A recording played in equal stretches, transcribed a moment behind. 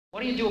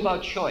What do you do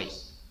about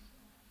choice?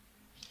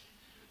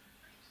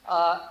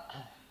 The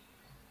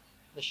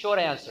short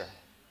answer.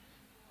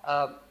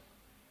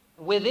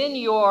 Within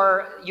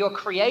your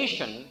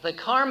creation, the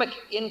karmic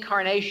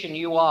incarnation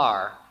you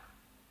are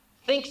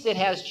thinks it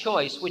has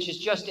choice, which is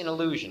just an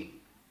illusion.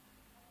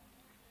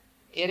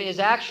 It is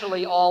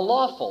actually all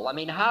lawful. I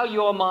mean, how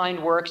your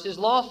mind works is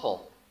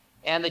lawful.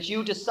 And that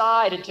you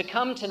decided to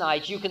come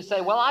tonight, you can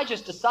say, well, I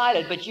just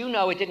decided, but you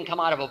know it didn't come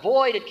out of a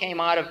void, it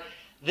came out of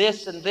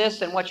this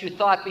and what you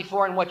thought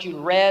before and what you'd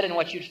read and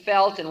what you'd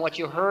felt and what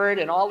you heard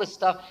and all this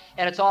stuff,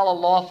 and it's all a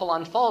lawful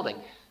unfolding.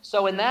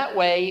 So in that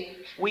way,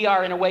 we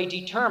are in a way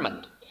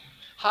determined.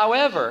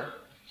 However,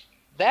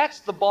 that's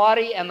the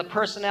body and the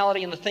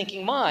personality and the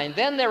thinking mind.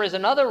 Then there is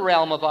another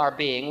realm of our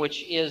being,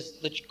 which is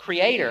the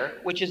creator,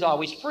 which is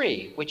always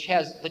free, which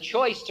has the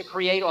choice to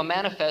create or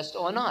manifest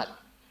or not.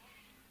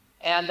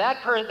 And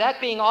that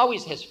being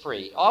always has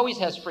free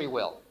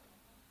will.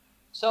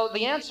 So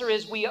the answer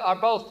is we are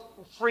both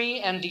free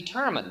and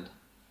determined.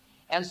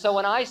 And so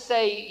when I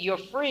say you're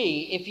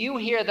free, if you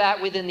hear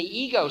that within the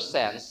ego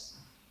sense,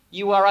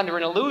 you are under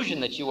an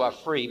illusion that you are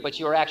free, but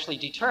you are actually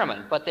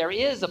determined. But there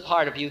is a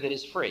part of you that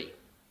is free.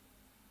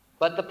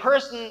 But the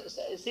person,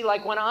 see,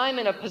 like when I'm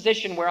in a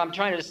position where I'm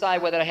trying to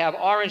decide whether to have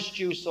orange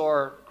juice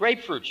or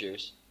grapefruit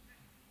juice,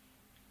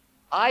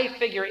 I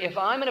figure if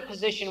I'm in a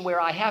position where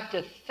I have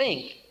to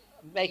think,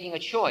 making a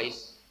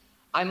choice,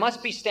 I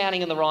must be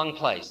standing in the wrong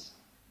place.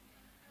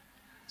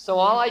 So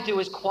all I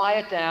do is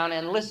quiet down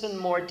and listen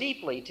more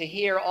deeply to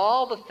hear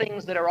all the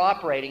things that are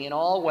operating in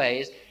all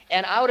ways,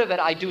 and out of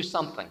it I do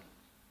something.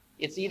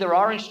 It's either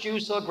orange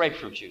juice or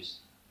grapefruit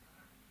juice.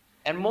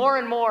 And more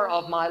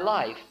of my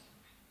life,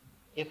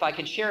 if I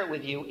can share it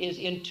with you, is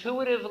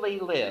intuitively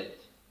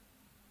lived.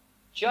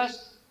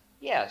 Just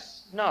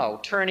yes, no,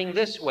 turning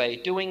this way,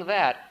 doing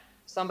that.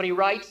 Somebody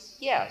writes,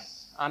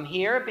 yes, I'm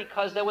here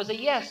because there was a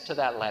yes to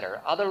that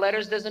letter. Other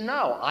letters, there's a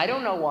no. I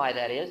don't know why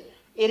that is.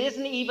 It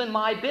isn't even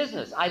my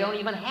business. I don't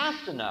even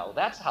have to know.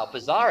 That's how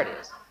bizarre it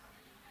is.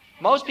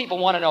 Most people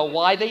want to know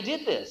why they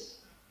did this.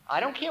 I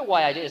don't care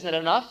why I did. Isn't it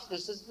enough?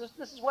 This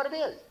is what it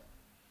is.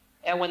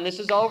 And when this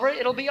is over,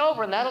 it'll be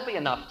over, and that'll be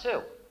enough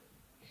too.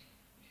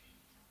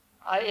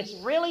 It's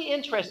really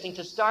interesting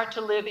to start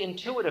to live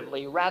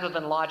intuitively rather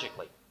than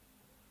logically.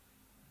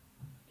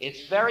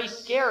 It's very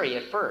scary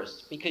at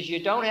first because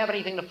you don't have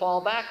anything to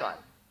fall back on.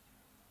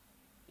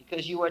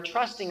 Because you are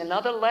trusting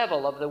another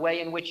level of the way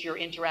in which you're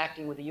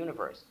interacting with the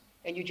universe.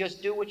 And you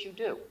just do what you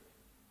do.